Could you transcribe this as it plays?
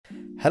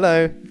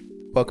Hello,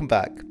 welcome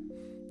back.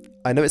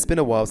 I know it's been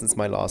a while since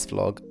my last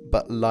vlog,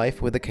 but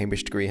life with a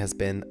Cambridge degree has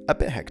been a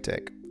bit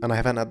hectic and I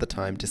haven't had the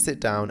time to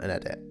sit down and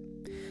edit.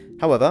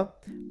 However,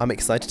 I'm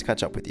excited to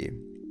catch up with you.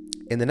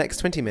 In the next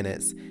 20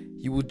 minutes,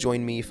 you will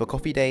join me for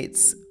coffee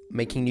dates,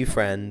 making new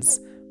friends,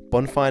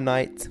 bonfire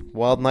night,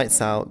 wild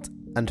nights out,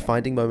 and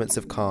finding moments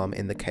of calm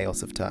in the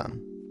chaos of term.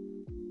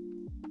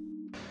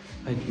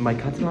 My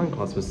Catalan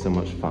class was so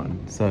much fun.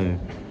 So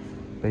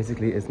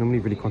basically it's normally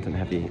really content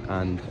heavy,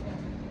 and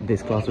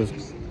this class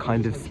was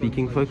kind of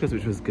speaking focused,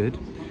 which was good.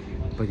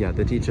 But yeah,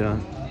 the teacher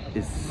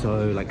is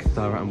so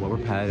thorough and well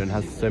prepared and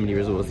has so many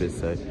resources.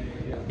 So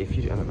if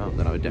you do MML,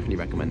 then I would definitely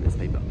recommend this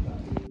paper.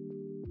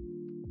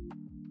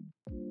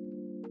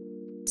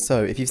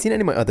 So if you've seen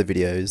any of my other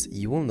videos,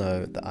 you will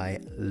know that I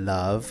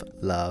love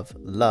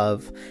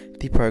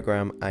the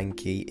program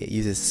Anki. It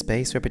uses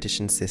space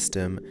repetition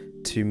system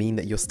to mean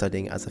that you're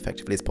studying as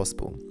effectively as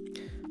possible.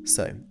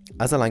 So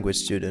as a language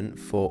student,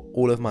 for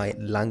all of my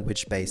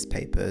language-based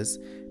papers,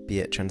 be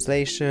it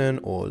translation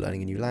or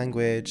learning a new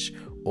language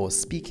or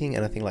speaking,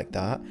 anything like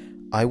that,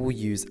 I will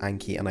use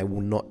Anki and I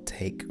will not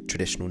take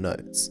traditional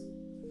notes.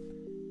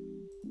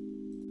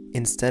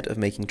 Instead of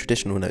making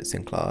traditional notes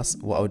in class,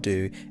 what I'll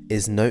do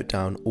is note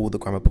down all the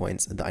grammar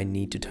points that I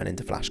need to turn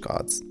into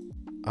flashcards.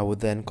 I will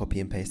then copy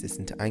and paste this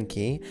into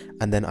Anki,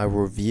 and then I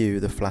will review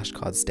the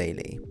flashcards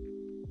daily.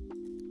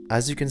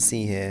 As you can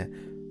see here,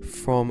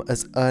 from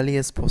as early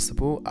as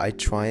possible, I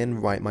try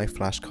and write my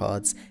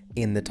flashcards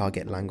in the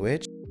target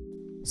language.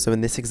 So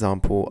in this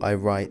example, I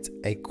write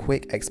a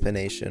quick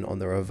explanation on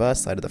the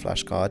reverse side of the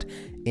flashcard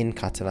in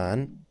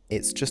Catalan.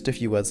 It's just a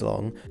few words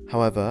long.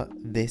 However,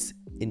 this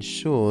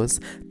ensures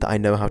that I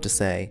know how to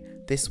say,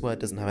 this word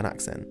doesn't have an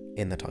accent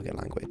in the target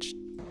language.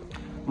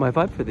 My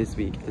vibe for this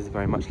week is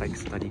very much like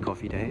study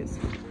coffee days.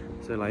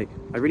 So I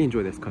really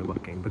enjoy this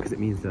co-working because it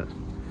means that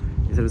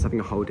instead of just having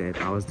a whole day of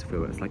hours to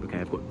fill, it's like, okay,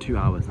 I've got 2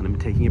 hours and I'm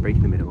taking a break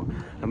in the middle.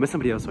 I'm with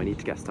somebody else, so I need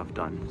to get stuff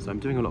done. So I'm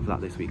doing a lot of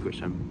that this week,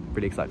 which I'm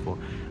really excited for.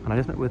 And I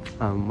just met with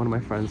one of my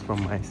friends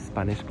from my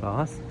Spanish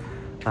class,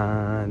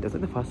 and it's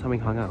like the first time we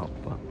hung out.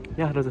 But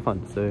yeah, it was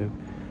fun. So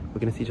we're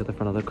gonna see each other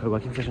for another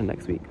co-working session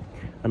next week.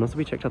 And also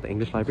we checked out the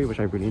English library, which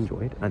I really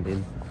enjoyed, and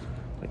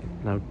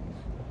I've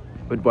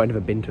never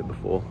been to it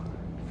before.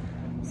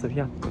 So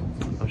yeah,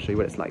 I'll show you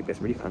what it's like, but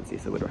it's really fancy,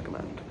 so I would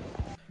recommend.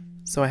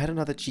 So I had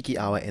another cheeky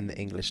hour in the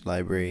English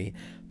library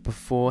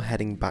before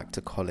heading back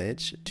to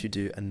college to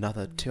do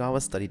another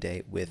 2-hour study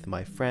date with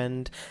my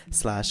friend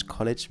 /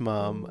 college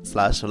mum /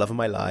 love of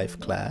my life,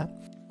 Claire.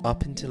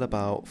 Up until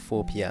about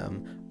 4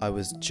 PM, I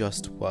was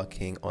just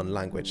working on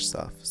language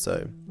stuff.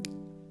 So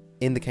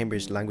in the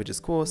Cambridge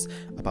Languages course,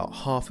 about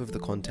half of the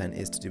content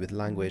is to do with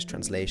language,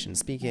 translation,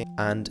 speaking,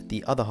 and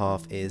the other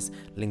half is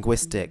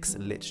linguistics,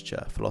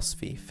 literature,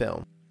 philosophy,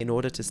 film. In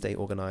order to stay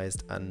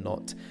organised and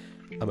not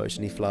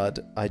emotionally flood,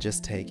 I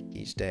just take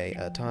each day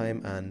at a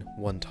time and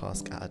one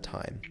task at a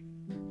time.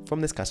 From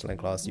this Catalan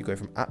class, you go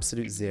from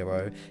absolute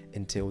zero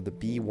until the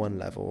B1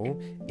 level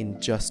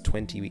in just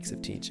 20 weeks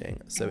of teaching,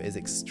 so it is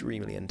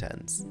extremely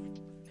intense.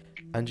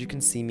 And you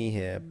can see me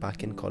here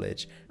back in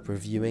college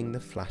reviewing the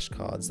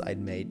flashcards I'd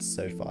made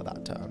so far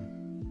that term.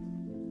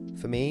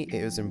 For me,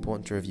 it was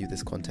important to review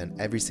this content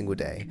every single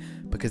day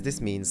because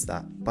this means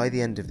that by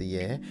the end of the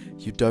year,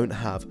 you don't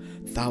have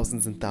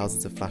thousands and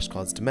thousands of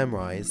flashcards to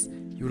memorize.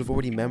 You will have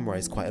already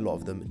memorized quite a lot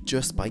of them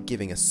just by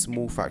giving a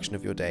small fraction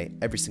of your day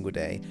every single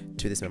day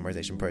to this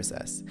memorization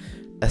process.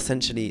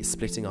 Essentially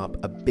splitting up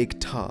a big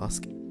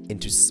task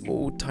into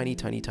small, tiny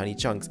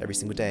chunks every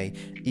single day,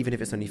 even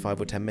if it's only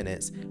 5 or 10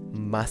 minutes,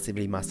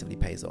 massively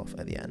pays off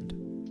at the end.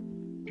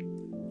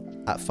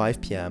 At 5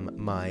 PM,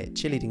 my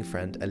cheerleading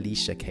friend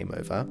Alicia came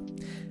over,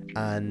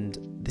 and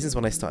this is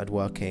when I started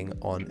working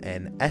on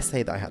an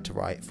essay that I had to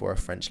write for a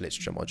French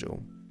literature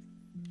module.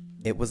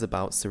 It was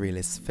about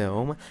surrealist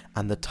film,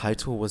 and the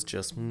title was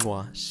just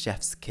Mwah,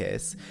 Chef's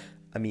Kiss.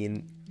 I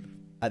mean,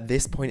 at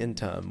this point in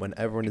term, when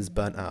everyone is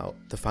burnt out,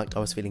 the fact I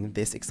was feeling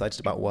this excited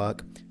about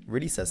work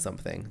really says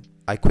something.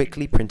 I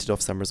quickly printed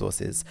off some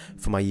resources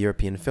for my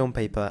European film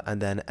paper,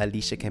 and then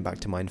Alicia came back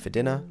to mine for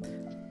dinner.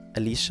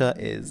 Alicia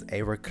is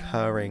a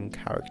recurring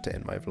character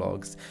in my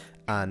vlogs,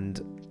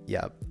 and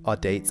yeah, our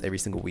dates every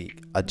single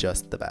week are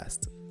just the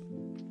best.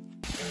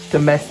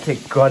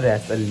 Domestic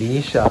goddess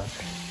Alicia.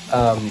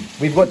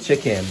 We've got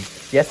chicken.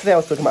 Yesterday I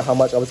was talking about how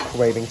much I was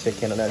craving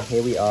chicken, and then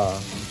here we are.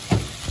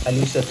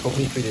 Alicia, talk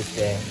me through this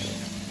dish.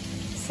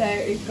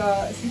 So we've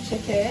got some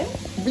chicken,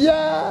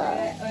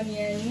 Yeah!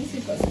 Onions,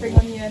 we've got spring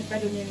onion,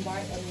 red onion,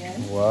 white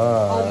onion,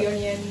 Wow. all the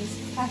onions,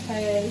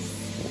 peppers,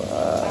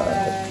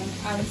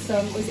 and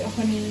some, was it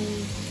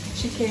honey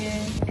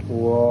chicken?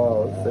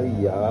 Whoa, so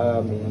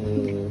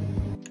yummy.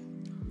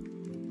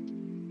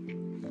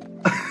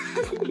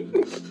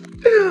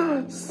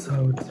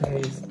 So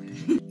tasty.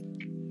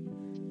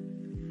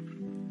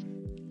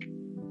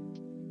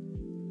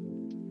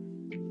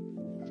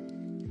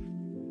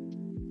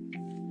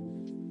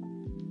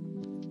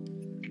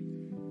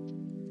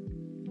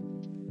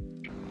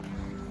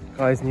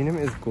 Guys, Newnham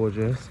is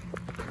gorgeous,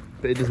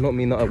 but it does not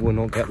mean that I will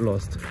not get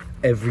lost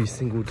every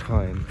single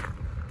time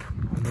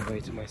on the way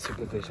to my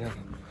supervision.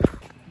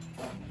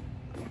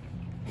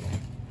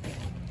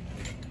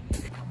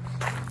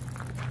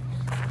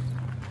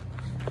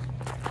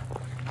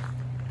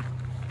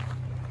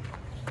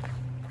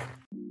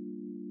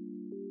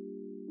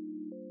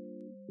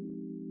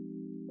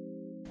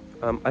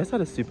 I just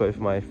had a super for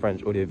my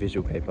French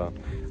audio-visual paper,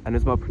 and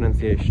it's about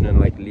pronunciation and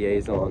like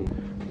liaison,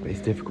 but it's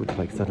difficult to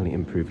like suddenly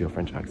improve your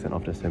French accent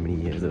after so many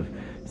years of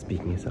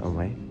speaking a certain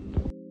way.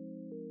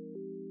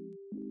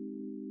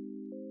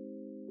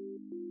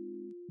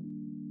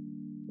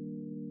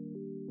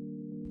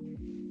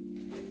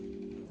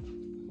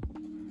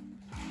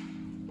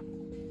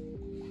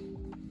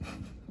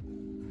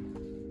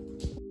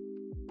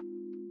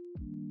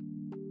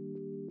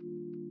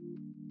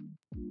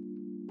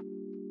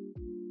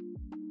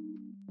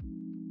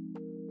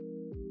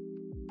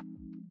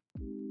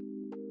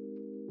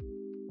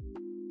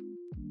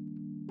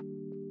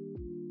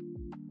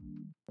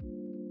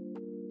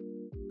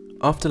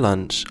 After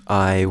lunch,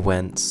 I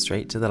went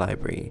straight to the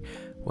library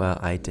where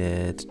I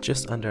did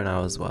just under an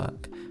hour's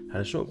work,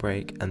 had a short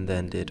break, and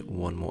then did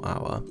 1 more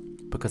hour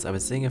because I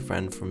was seeing a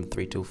friend from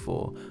 3 till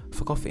 4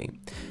 for coffee.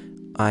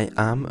 I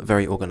am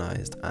very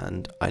organised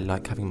and I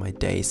like having my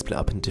day split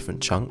up in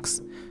different chunks.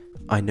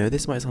 I know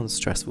this might sound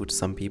stressful to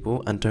some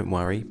people, and don't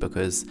worry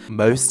because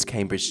most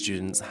Cambridge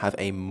students have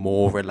a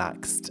more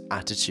relaxed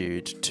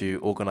attitude to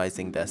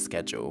organising their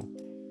schedule.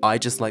 I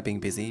just like being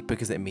busy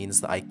because it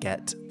means that I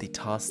get the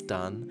task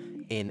done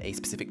in a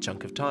specific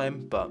chunk of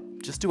time, but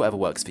just do whatever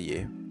works for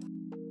you.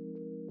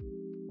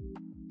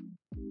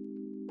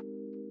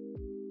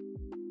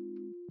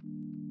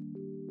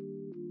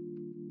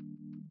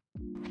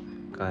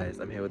 Guys,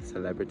 I'm here with a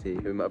celebrity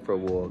who we met for a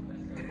walk.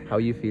 How are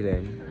you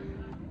feeling?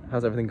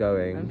 How's everything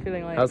going? I'm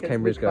feeling like how's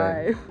Cambridge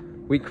going?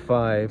 Week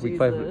 5. Week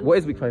 5. What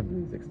is week 5?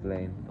 Please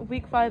explain.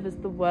 Week 5 is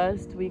the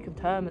worst week of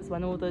term. It's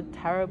when all the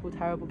terrible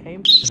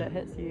Cambridge shit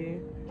hits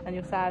you, and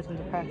you're sad and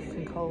depressed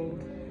and cold,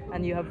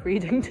 and you have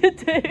reading to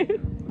do.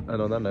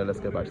 And on that note, let's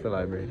go back to the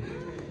library.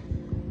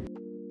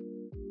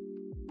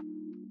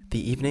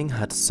 The evening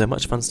had so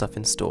much fun stuff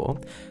in store,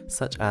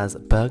 such as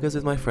burgers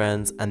with my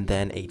friends and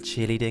then a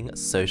cheerleading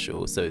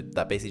social. So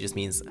that basically just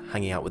means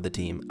hanging out with the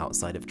team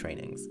outside of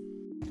trainings.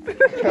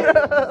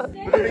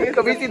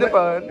 Can we see the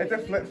phone? It's a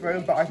flip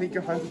phone, but I think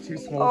your hands are too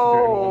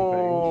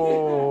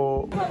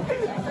small to do it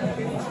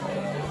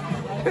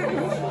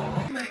in one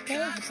thing.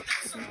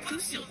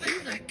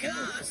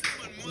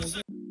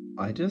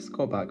 I just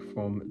got back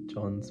from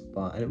John's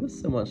bar and it was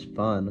so much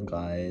fun,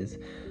 guys.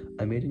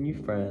 I made a new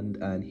friend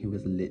and he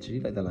was literally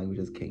like the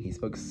languages king. He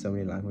spoke so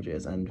many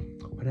languages, and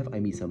whenever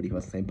I meet somebody who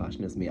has the same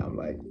passion as me, I'm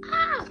like,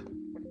 ah,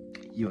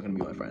 you are gonna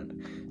be my friend.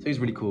 So he's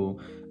really cool,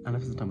 and I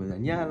spent some time with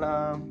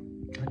Daniela,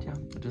 and yeah,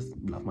 I just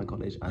love my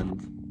college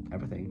and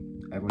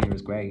everything. Everyone here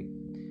is great.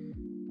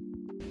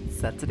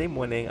 Saturday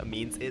morning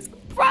means it's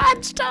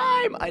brunch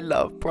time! I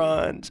love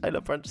brunch. I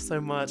love brunch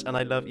so much, and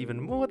I love even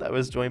more that I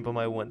was joined by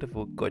my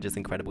wonderful, gorgeous,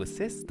 incredible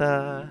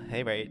sister.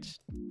 Hey, Rach.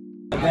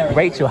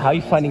 Rachel, how are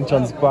you finding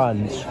John's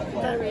brunch?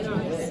 Very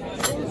nice.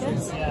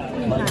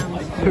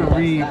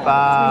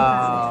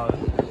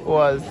 £3.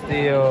 What a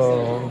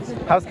steal.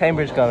 How's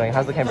Cambridge going?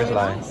 How's the Cambridge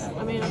life?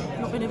 I mean, I've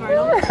not been here very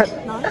long.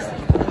 Nice.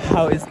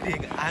 How is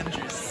being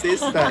Andrew's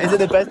sister? Is it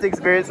the best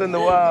experience in the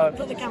world?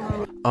 Put the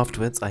camera on.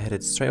 Afterwards, I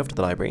headed straight off to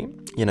the library,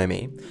 you know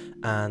me,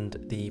 and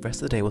the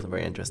rest of the day wasn't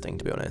very interesting,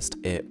 to be honest.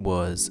 It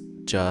was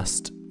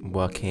just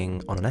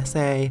working on an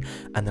essay,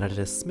 and then I did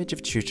a smidge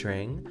of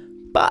tutoring,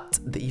 but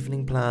the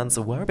evening plans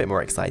were a bit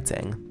more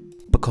exciting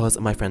because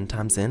my friend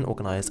Tamsin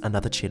organised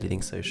another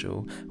cheerleading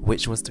social,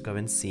 which was to go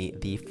and see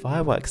the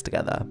fireworks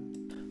together.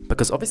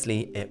 Because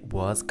obviously it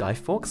was Guy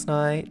Fawkes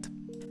night.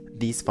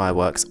 These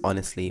fireworks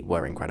honestly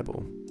were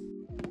incredible.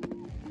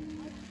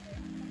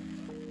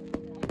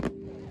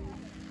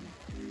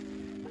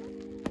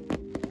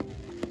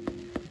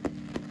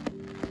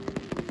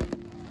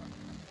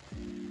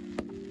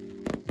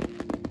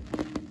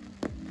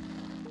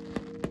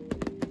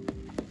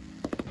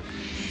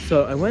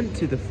 So I went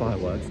to the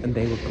fireworks and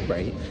they were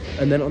great,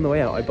 and then on the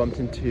way out I bumped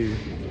into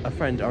a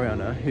friend,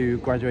 Ariana, who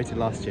graduated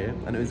last year,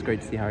 and it was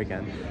great to see her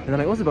again. And then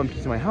I also bumped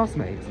into my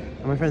housemates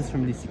and my friends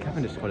from Lucy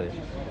Cavendish College,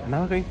 and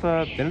now we're going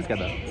for dinner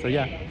together. So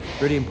yeah,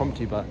 really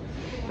impromptu but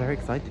very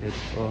excited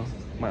for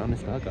my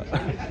honest burger.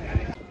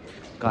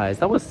 Guys,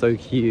 that was so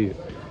cute,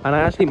 and I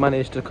actually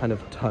managed to kind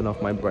of turn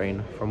off my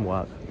brain from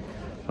work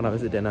when I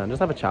was at dinner and just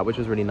have a chat, which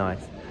was really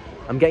nice.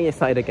 I'm getting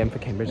excited again for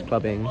Cambridge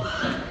clubbing.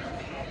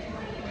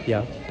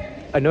 Yeah.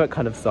 I know it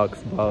kind of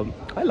sucks, but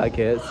I like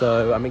it,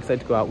 so I'm excited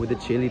to go out with the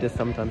cheerleaders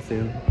sometime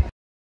soon.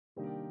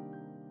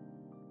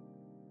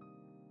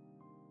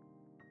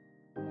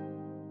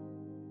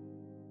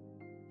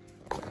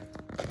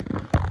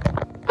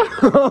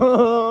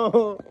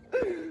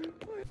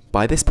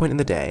 By this point in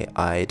the day,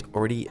 I'd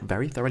already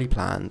very thoroughly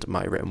planned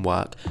my written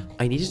work.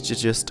 I needed to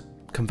just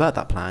convert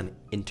that plan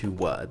into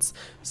words.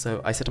 So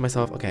I said to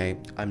myself, okay,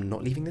 I'm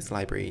not leaving this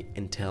library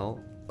until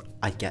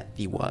I get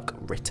the work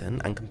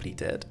written and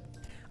completed.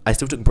 I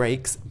still took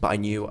breaks, but I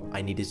knew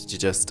I needed to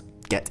just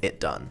get it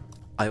done.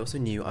 I also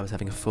knew I was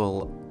having a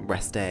full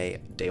rest day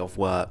off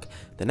work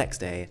the next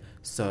day,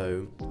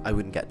 so I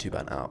wouldn't get too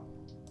burnt out.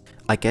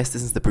 I guess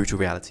this is the brutal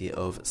reality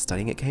of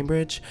studying at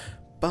Cambridge,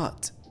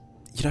 but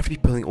you don't have to be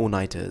pulling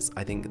all-nighters.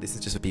 I think this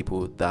is just for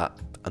people that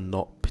are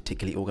not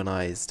particularly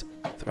organised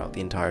throughout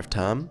the entire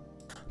term.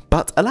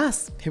 But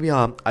alas, here we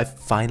are. I've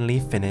finally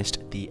finished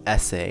the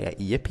essay,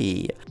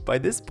 yippee. By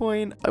this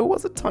point, I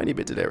was a tiny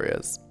bit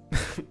delirious.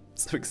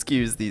 So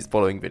excuse these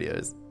following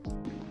videos.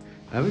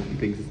 I have a few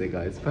things to say,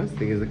 guys. First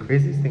thing is, the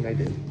craziest thing I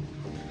did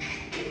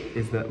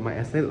is that my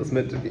essay that was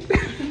meant to be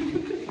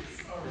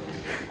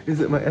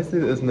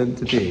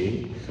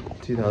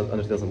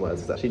under 2,000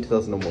 words was actually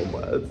 2,001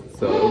 words.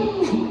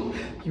 So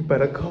you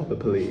better call the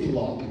police.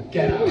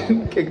 Get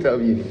out. Kicked out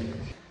of uni.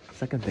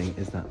 Second thing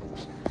is that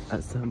at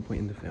a certain point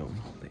in the film,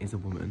 there is a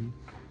woman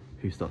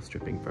who starts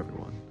stripping for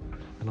everyone.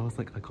 And I was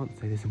like, I can't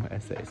say this in my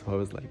essay. So I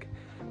was like,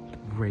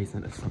 raise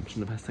an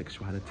assumption of her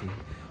sexuality,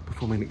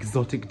 performing an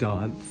exotic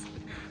dance.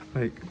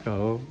 Like,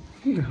 oh,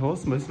 how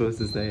else am I supposed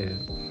to say it?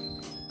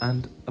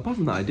 And apart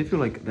from that, I did feel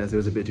like the essay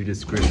was a bit too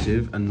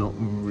descriptive and not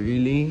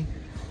really.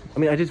 I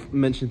mean, I did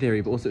mention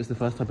theory, but also it's the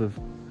first type of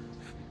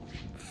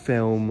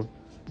film,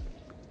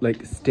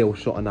 like, still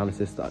shot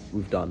analysis that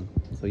we've done.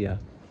 So yeah.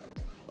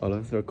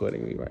 Olive's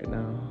recording me right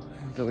now.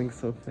 I'm feeling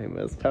so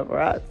famous.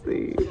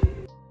 Paparazzi!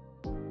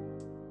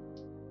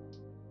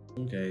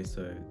 Okay,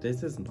 so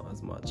this is not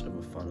as much of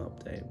a fun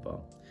update, but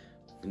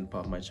in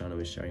part of my channel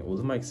is sharing all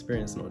of my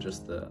experience, not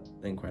just the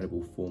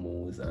incredible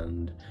formals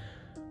and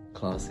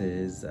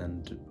classes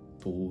and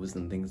balls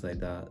and things like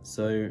that.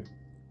 So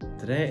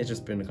today it's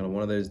just been kind of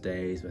one of those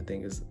days where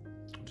things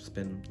just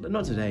been,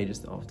 not today,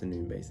 just the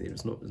afternoon basically.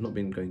 It's not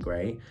been going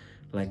great.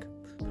 Like,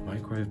 the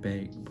microwave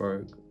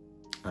broke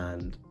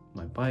and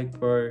my bike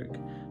broke,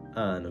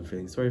 and I'm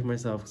feeling sorry for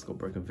myself because I've got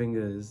broken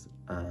fingers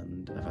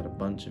and I've had a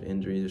bunch of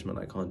injuries which meant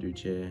I can't do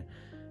cheer.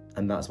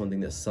 And that's one thing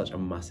that's such a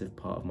massive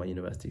part of my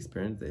university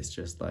experience, that it's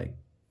just like,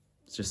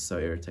 it's just so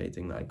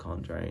irritating that I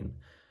can't train.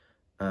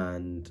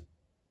 And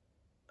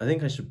I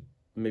think I should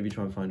maybe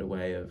try and find a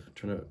way of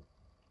trying to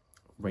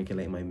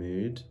regulate my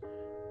mood,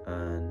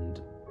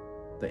 and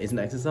that isn't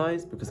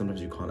exercise, because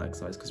sometimes you can't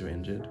exercise because you're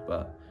injured.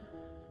 But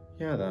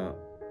yeah, that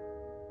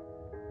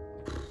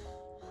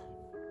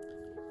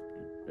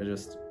I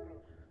just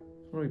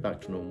want to be back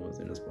to normal as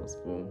soon as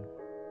possible.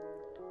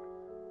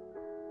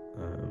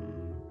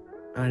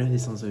 I know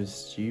this sounds so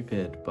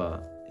stupid,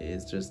 but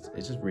it's just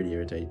really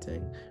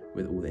irritating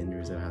with all the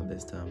injuries I've had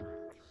this term.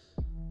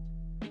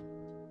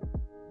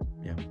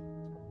 Yeah.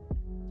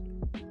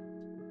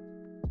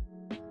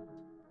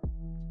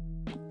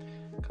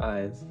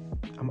 Guys,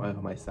 I'm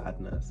over my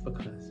sadness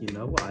because you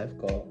know what I've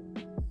got?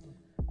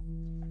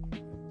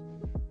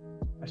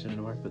 I shouldn't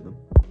know where I put them.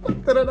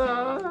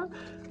 Ta-da-da!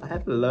 I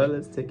have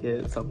Lola's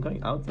tickets, so I'm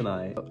going out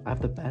tonight. I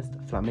have the best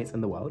flatmates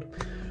in the world.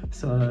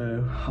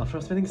 So after I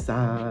was feeling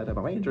sad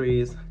about my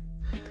injuries,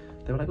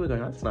 they were like, we're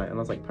going out tonight. And I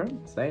was like,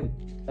 same.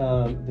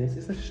 This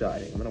is the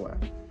shirt I'm gonna wear.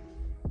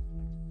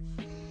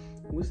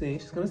 We'll see,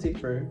 she's gonna see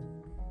through.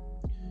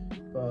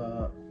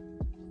 But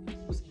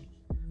we'll see.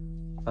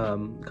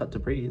 Cut to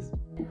breeze.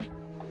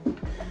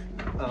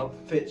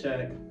 Outfit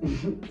check.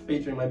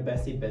 Featuring my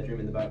bestie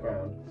bedroom in the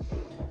background.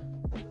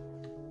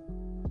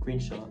 Green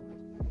shirt,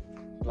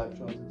 black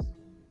trousers.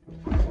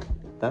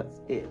 That's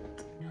it.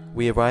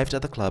 We arrived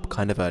at the club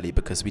kind of early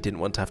because we didn't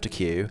want to have to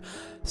queue.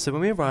 So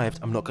when we arrived,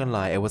 I'm not gonna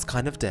lie, it was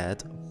kind of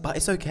dead, but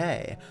it's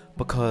okay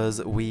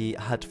because we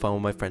had fun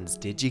with my friend's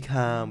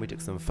digicam, we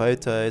took some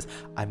photos.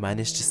 I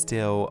managed to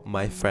steal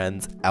my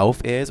friend's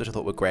elf ears, which I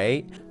thought were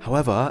great.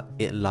 However,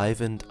 it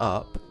livened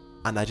up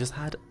and I just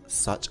had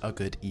such a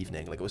good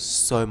evening. Like, it was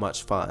so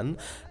much fun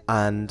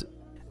and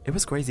it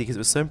was crazy because it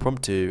was so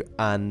impromptu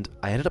and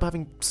I ended up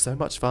having so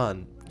much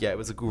fun. Yeah, it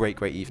was a great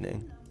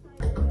evening.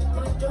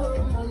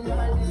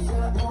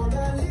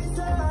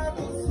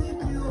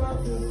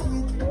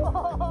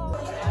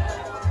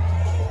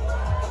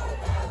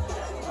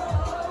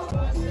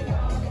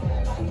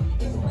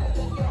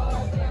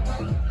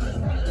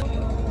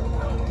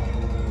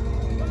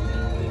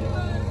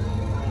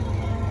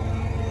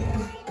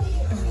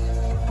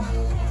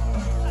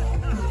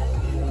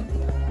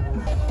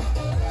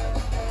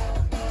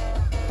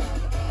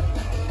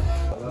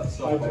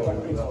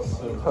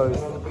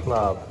 Post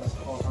club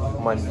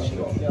munchie.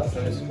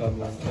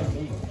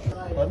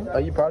 Are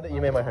you proud that you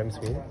made my home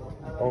screen?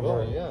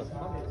 Oh yeah.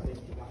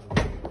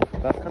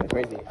 That's kind of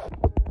crazy.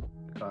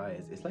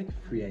 Guys, it's like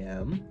 3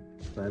 AM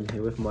and I'm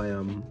here with my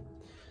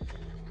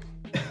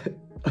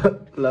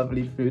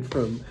lovely food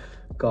from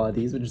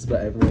Gardy's, which is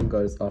where everyone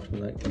goes after the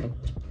nightclub.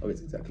 Oh,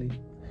 it's exactly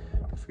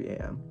 3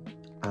 AM.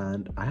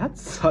 And I had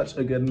such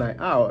a good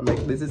night out.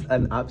 Like, this is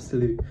an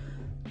absolute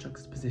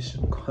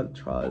juxtaposition,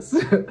 contrast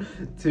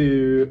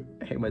to,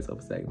 I hate myself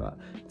for saying that,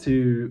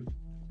 to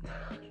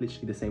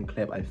literally the same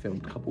clip I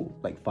filmed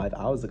 5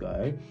 hours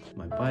ago.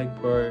 My bike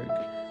broke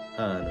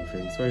and I'm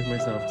feeling sorry for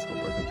myself, I've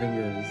got broken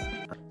fingers.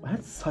 I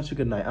had such a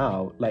good night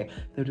out. Like,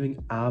 they were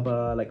doing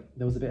ABBA, like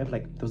there was a bit of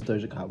there was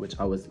Doja Cat, which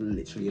I was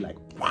literally like,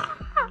 wah!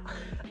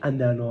 And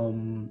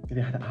then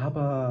they had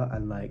ABBA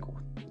and like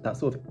that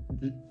sort of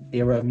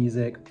era of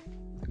music.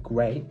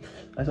 Great.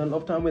 I spent a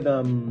lot of time with do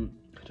you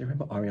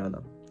remember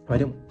Ariana? I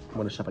didn't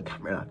want to shove a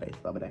camera in her face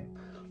the other day,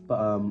 but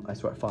I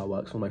saw her at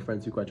fireworks. One of my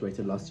friends who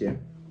graduated last year.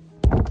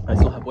 I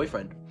saw her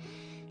boyfriend,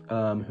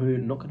 who,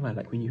 not gonna lie,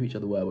 like we knew who each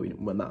other were, but we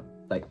weren't that,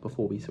 like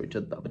before we saw each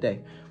other the other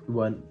day, we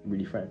weren't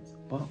really friends,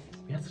 but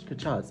we had such good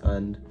chats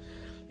and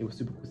it was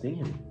super cool seeing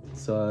him.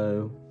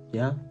 So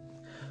yeah,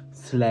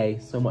 slay,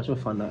 so much of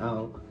a fun night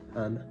out,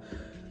 and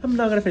I'm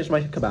now gonna finish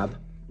my kebab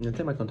and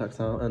take my contacts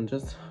out and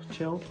just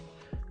chill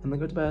and then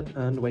go to bed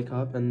and wake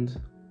up and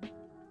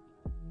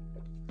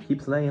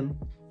keep slaying.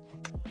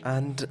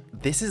 And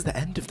this is the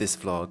end of this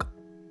vlog.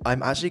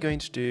 I'm actually going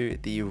to do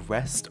the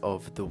rest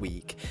of the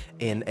week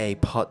in a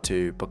part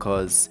 2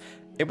 because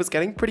it was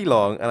getting pretty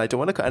long and I don't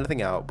want to cut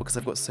anything out because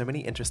I've got so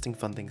many interesting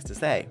fun things to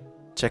say.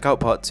 Check out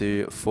part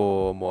 2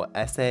 for more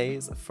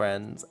essays,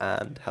 friends,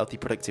 and healthy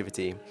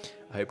productivity.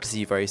 I hope to see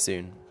you very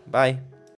soon. Bye!